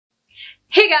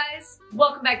Hey guys,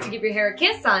 welcome back to Give Your Hair a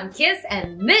Kiss. I'm Kiss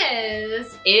and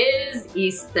this is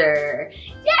Easter.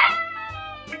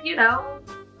 Yay! You know,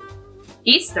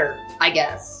 Easter, I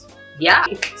guess. Yeah.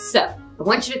 So, I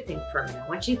want you to think for a minute. I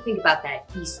want you to think about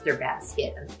that Easter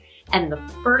basket and the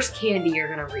first candy you're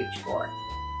gonna reach for.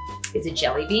 Is it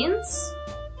jelly beans?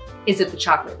 Is it the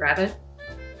chocolate rabbit?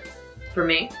 For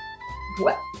me?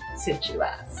 Well, since you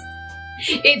asked.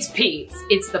 It's Peeps.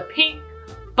 It's the Pink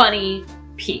Bunny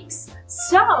Peeps.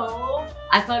 So,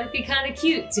 I thought it'd be kind of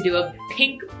cute to do a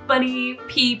Pink Bunny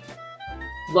Peep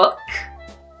look,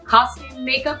 costume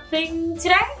makeup thing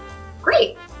today.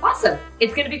 Great, awesome,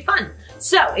 it's gonna be fun.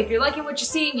 So, if you're liking what you're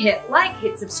seeing, hit like,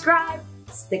 hit subscribe,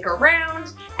 stick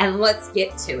around, and let's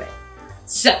get to it.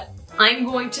 So, I'm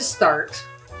going to start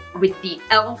with the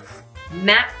e.l.f.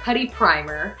 Matte Putty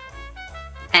Primer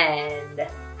and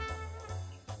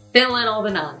fill in all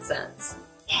the nonsense.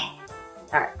 Yeah.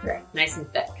 All right, nice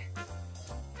and thick.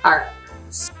 All right,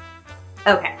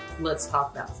 okay, let's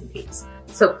talk about some Peeps.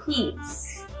 So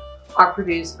Peeps are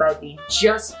produced by the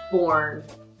Just Born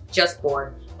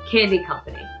Candy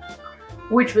Company,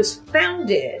 which was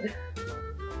founded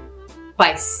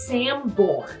by Sam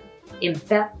Bourne in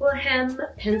Bethlehem,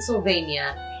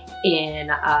 Pennsylvania in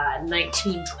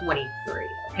 1923,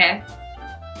 okay?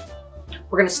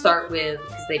 We're gonna start with,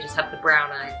 because they just have the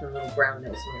brown eyes and the little brown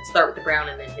nose, so we're gonna start with the brown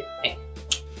and then hit the pink.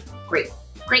 Great,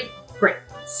 great, great.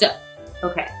 So,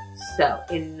 okay, so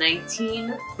in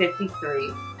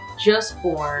 1953, Just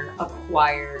Born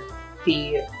acquired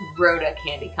the Rhoda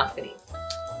Candy Company.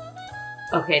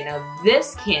 Okay, now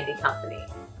this candy company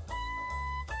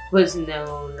was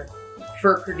known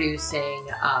for producing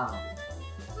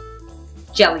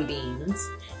jelly beans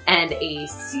and a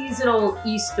seasonal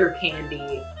Easter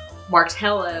candy,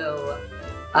 Martello,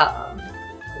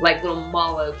 like little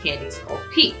mallow candies called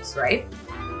Peeps, right?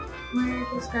 We're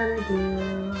just gonna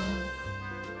do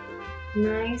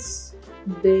nice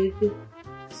big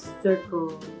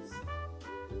circles.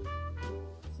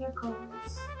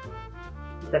 Circles.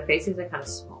 The faces are kind of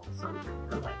small, so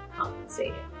I'm like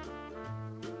compensating.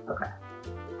 Okay.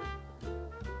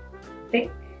 I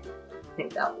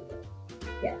think that'll be good.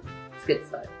 Yeah, it's a good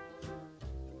start.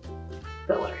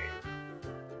 Filler.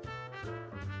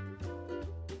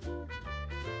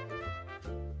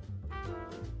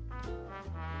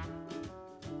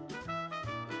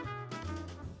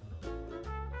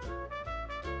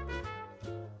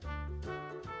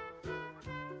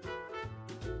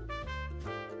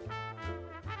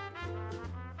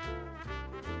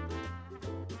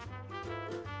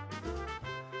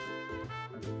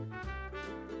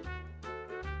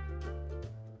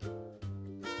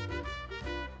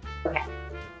 Okay,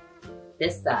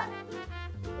 this side.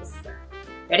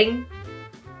 Ready?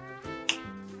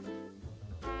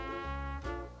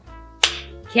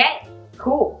 Okay,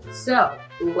 cool. So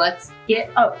let's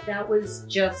get, oh, that was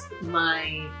just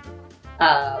my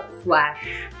flash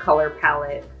color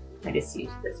palette. I just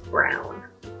used this brown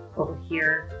over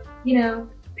here, you know,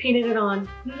 painted it on.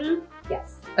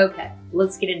 Yes, okay,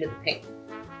 let's get into the pink.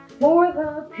 For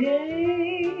the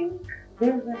pink,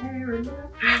 there's a hair in the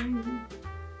pink.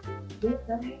 With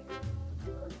the hair.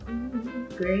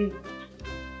 Great.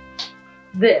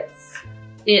 This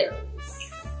is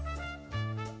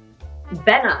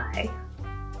Benai.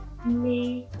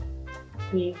 Me.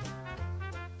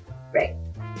 Right.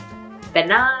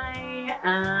 Benai,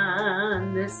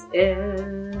 and this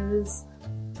is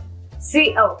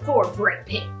CO4 Bright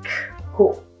Pink.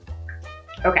 Cool.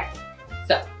 Okay,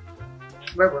 so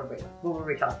where were we? What were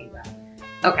we talking about?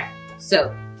 Okay,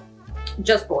 so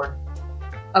Just Born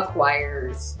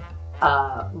acquires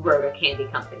Rhoda Candy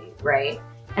Company, right?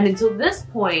 And until this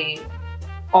point,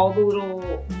 all the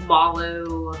little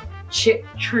mallow chick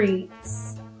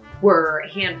treats were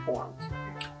hand-formed.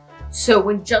 So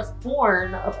when Just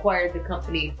Born acquired the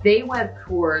company, they went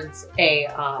towards a,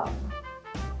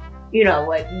 you know,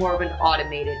 like more of an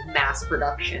automated mass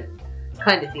production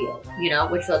kind of deal, you know,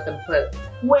 which let them put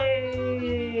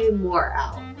way more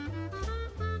out.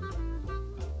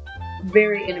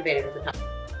 Very innovative at the time.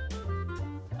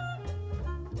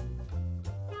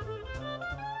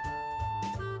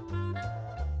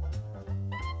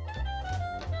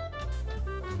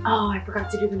 Oh, I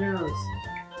forgot to do the nose.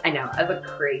 I know, I look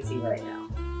crazy right now.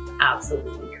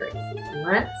 Absolutely crazy.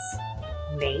 Let's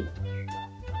make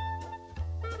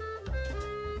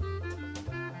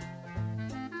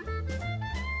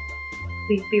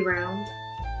please be round.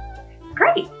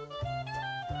 Great.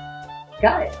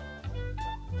 Got it.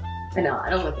 I know, I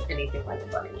don't look anything like a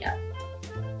bunny yet.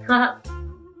 Haha.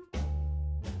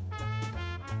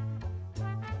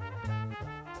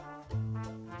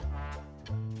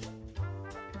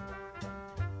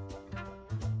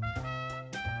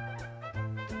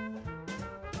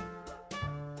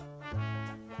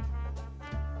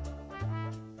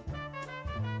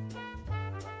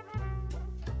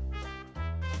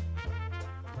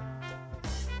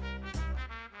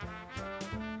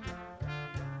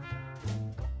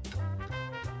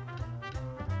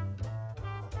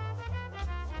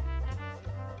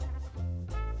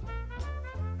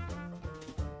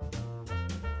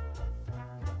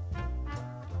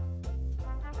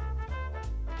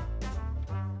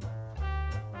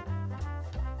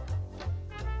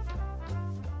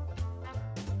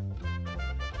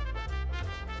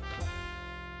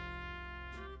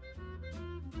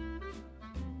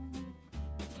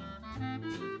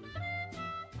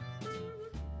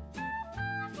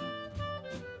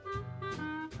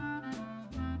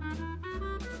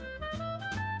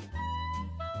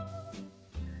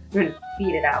 We're gonna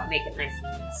beat it out, make it nice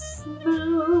and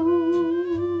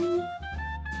smooth.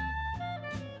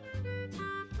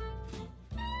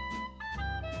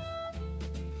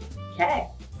 Okay,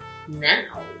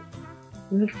 now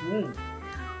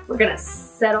we're gonna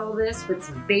settle this with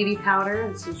some baby powder.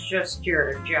 This is just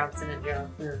your Johnson &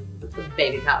 Johnson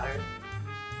baby powder.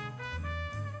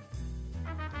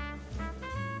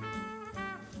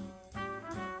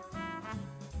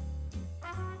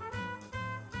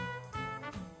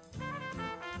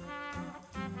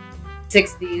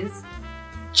 '60s,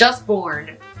 just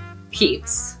born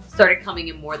Peeps started coming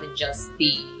in more than just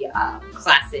the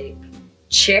classic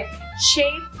chick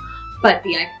shape, but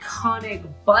the iconic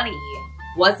bunny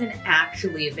wasn't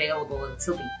actually available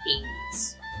until the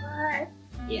 80s. What?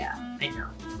 Yeah, I know.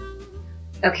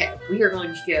 Okay, we are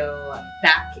going to go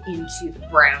back into the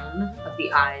brown of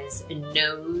the eyes and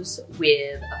nose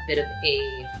with a bit of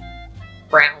a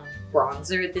brown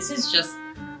bronzer. This is just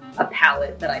a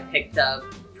palette that I picked up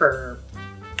for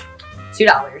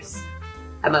 $2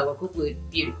 at my local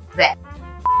beauty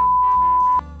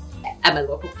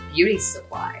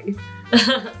supply.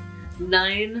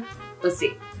 9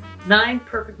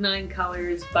 Perfect 9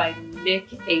 Colors by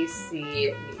Nick AC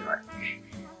New York.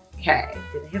 Okay,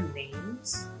 do they have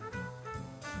names?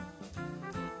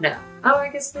 No. Oh, I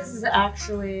guess this is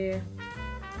actually,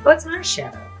 oh, it's an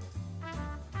eyeshadow.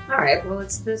 Alright, well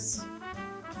it's this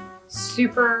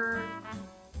super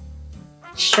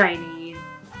shiny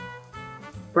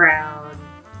brown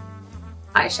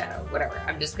eyeshadow, whatever.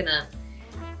 I'm just gonna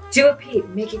do a peep,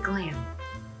 make it glam.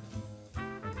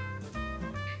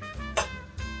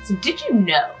 So did you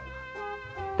know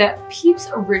that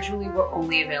Peeps originally were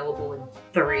only available in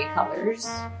 3 colors?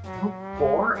 How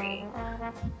boring.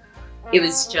 It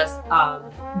was just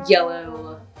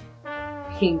yellow,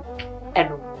 pink,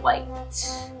 and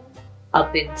white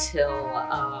up until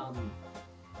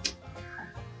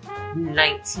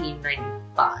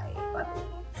 1995, I believe.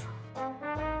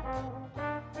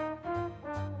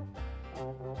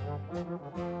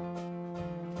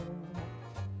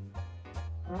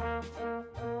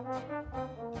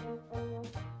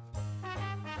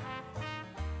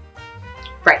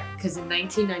 Right, because in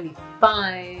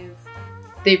 1995,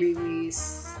 they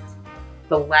released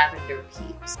the Lavender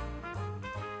Peeps.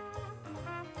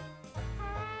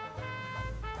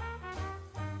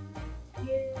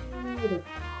 Beautiful.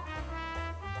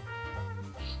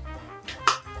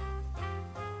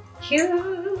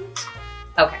 Cute.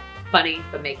 Okay, funny,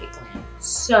 but make it glam.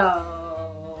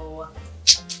 So,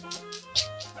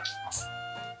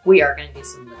 we are gonna do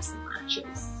some lips and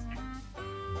lashes.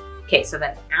 Okay, so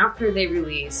then after they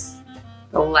released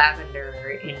the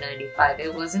Lavender in 95,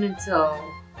 it wasn't until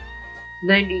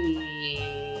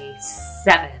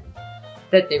 97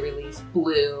 that they released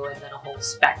Blue and then a whole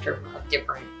spectrum of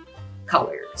different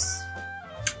colors.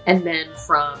 And then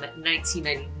from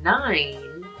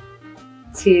 1999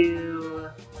 to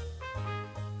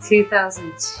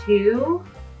 2002,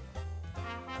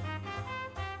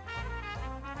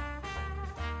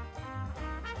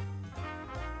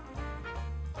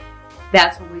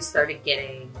 that's when we started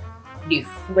getting new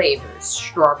flavors: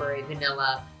 strawberry,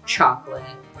 vanilla, chocolate.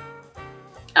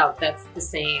 Oh, that's the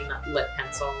same lip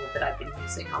pencil that I've been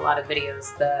using in a lot of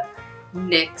videos, the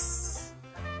NYX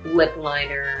lip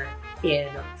liner in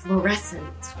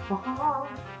fluorescent. Oh,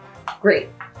 great,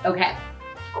 okay,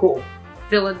 cool.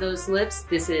 Fill in those lips.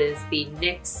 This is the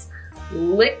NYX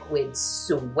Liquid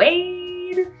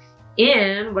Suede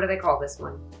in, what do they call this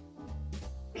one?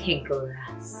 Pink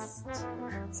Rust.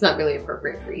 It's not really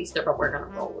appropriate for Easter, but we're gonna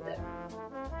roll with it.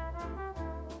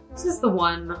 This is the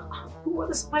one, what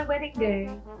is my wedding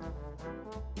day?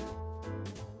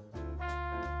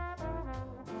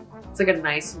 It's like a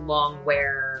nice long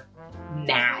wear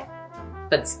matte,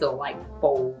 but still like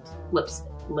bold lip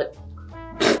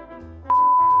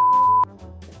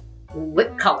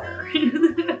color.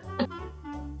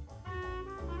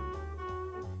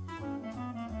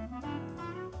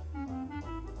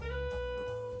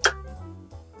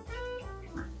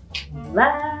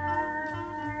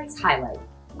 Let's highlight.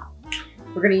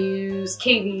 We're gonna use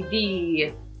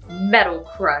KVD Metal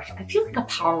Crush. I feel like a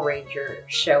Power Ranger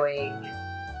showing.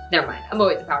 Never mind, I'm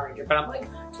always a Power Ranger, but I'm like,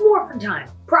 it's Morphin time,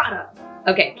 Prada.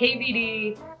 Okay,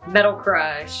 KVD Metal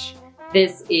Crush.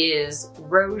 This is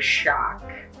Rose Shock.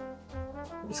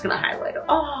 I'm just gonna highlight it.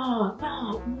 Oh,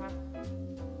 no.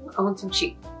 I want some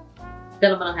cheek.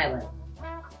 Then I'm gonna highlight.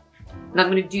 And I'm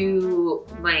gonna do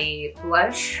my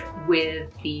blush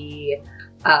with the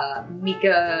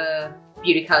Mica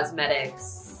Beauty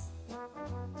Cosmetics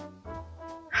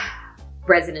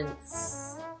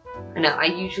Resonance. I know, I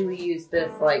usually use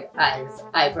this like as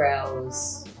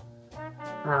eyebrows,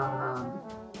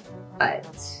 but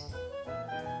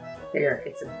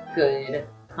it's a good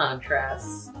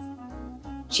contrast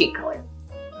cheek color.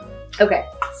 Okay,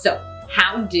 so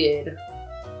how did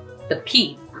the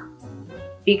Peep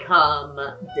become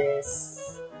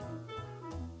this,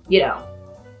 you know,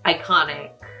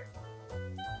 iconic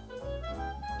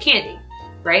candy,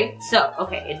 right? So,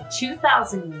 okay, in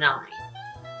 2009,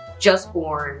 Just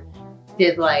Born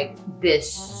did like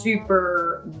this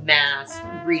super mass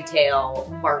retail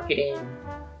marketing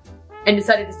and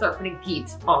decided to start putting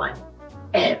Peeps on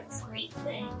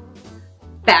everything.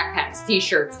 Backpacks,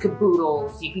 t-shirts,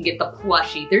 caboodles, you can get the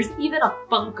plushie. There's even a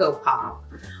Funko Pop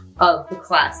of the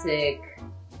classic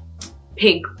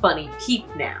Pink Bunny Peep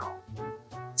now.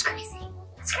 It's crazy.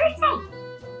 It's crazy.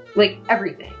 Like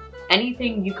everything.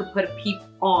 Anything you could put a peep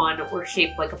on or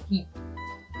shaped like a peep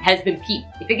has been peeped.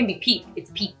 If it can be peeped, it's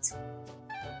peeped.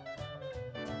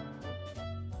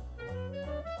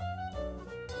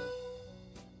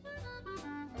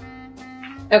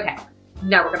 Okay,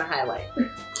 now we're gonna highlight.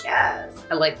 Yes,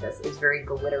 I like this. It's very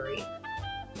glittery.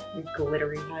 A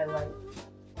glittery highlight.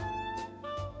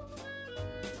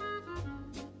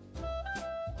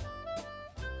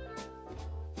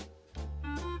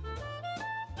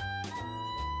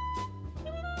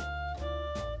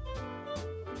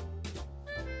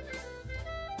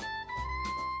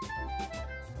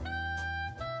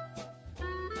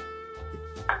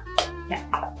 Okay,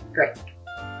 great.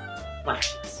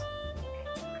 Watch this.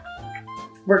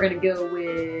 We're gonna go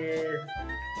with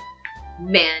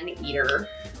Maneater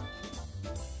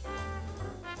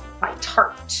by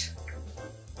Tarte.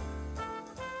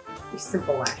 A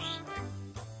simple lash.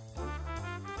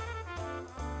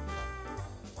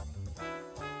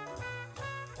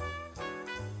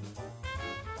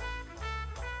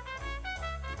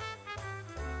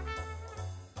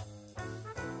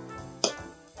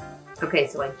 Okay,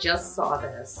 so I just saw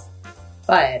this,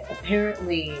 but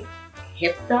apparently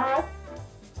Peep'ed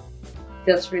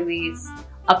just released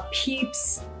a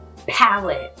Peeps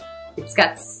palette. It's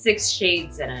got 6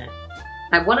 shades in it.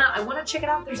 I wanna check it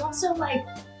out. There's also like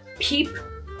Peep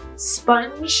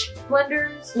sponge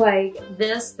blenders like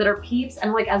this that are Peeps,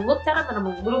 and like I looked at them and I'm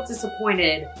a little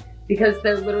disappointed because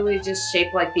they're literally just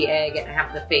shaped like the egg and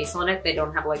have the face on it. They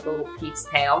don't have like a little Peeps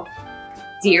tail.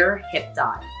 Dear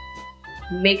Peep'ed,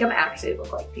 make them actually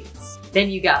look like Peeps. Then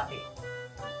you got me.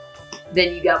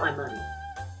 Then you got my money.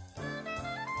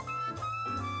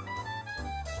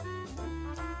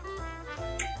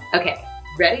 Okay,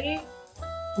 ready?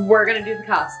 We're gonna do the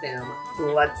costume.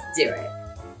 Let's do it.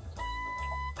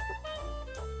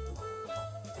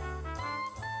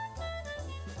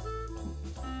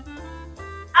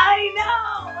 I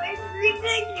know, it's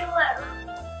ridiculous.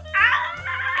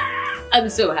 Ah! I'm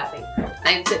so happy.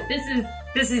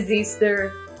 This is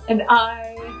Easter, and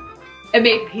I am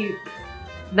a Peep.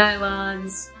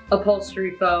 Nylons,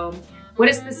 upholstery foam. What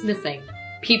is this missing?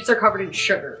 Peeps are covered in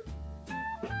sugar.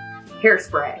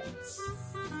 Hairspray.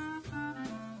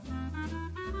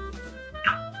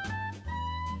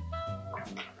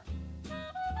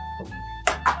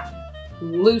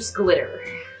 Loose glitter.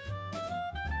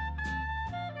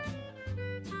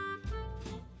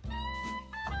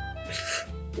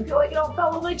 I feel like it all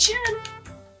fell on my chin.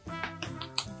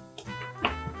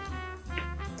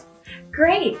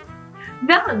 Great.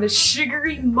 Now I'm a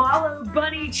sugary mallow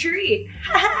bunny treat.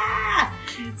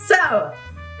 So,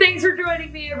 thanks for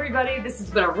joining me, everybody. This has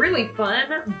been a really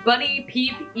fun Bunny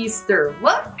Peep Easter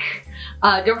look.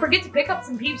 Don't forget to pick up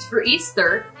some Peeps for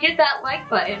Easter. Hit that like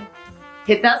button.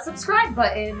 Hit that subscribe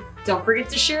button. Don't forget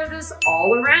to share this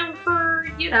all around for,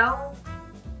 you know,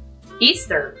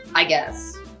 Easter, I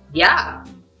guess. Yeah.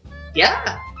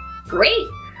 Yeah. Great.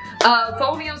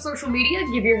 Follow me on social media,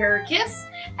 give your hair a kiss,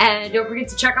 and don't forget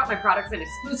to check out my products and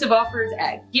exclusive offers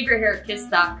at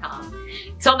giveyourhairakiss.com.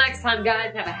 Till next time,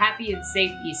 guys, have a happy and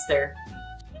safe Easter.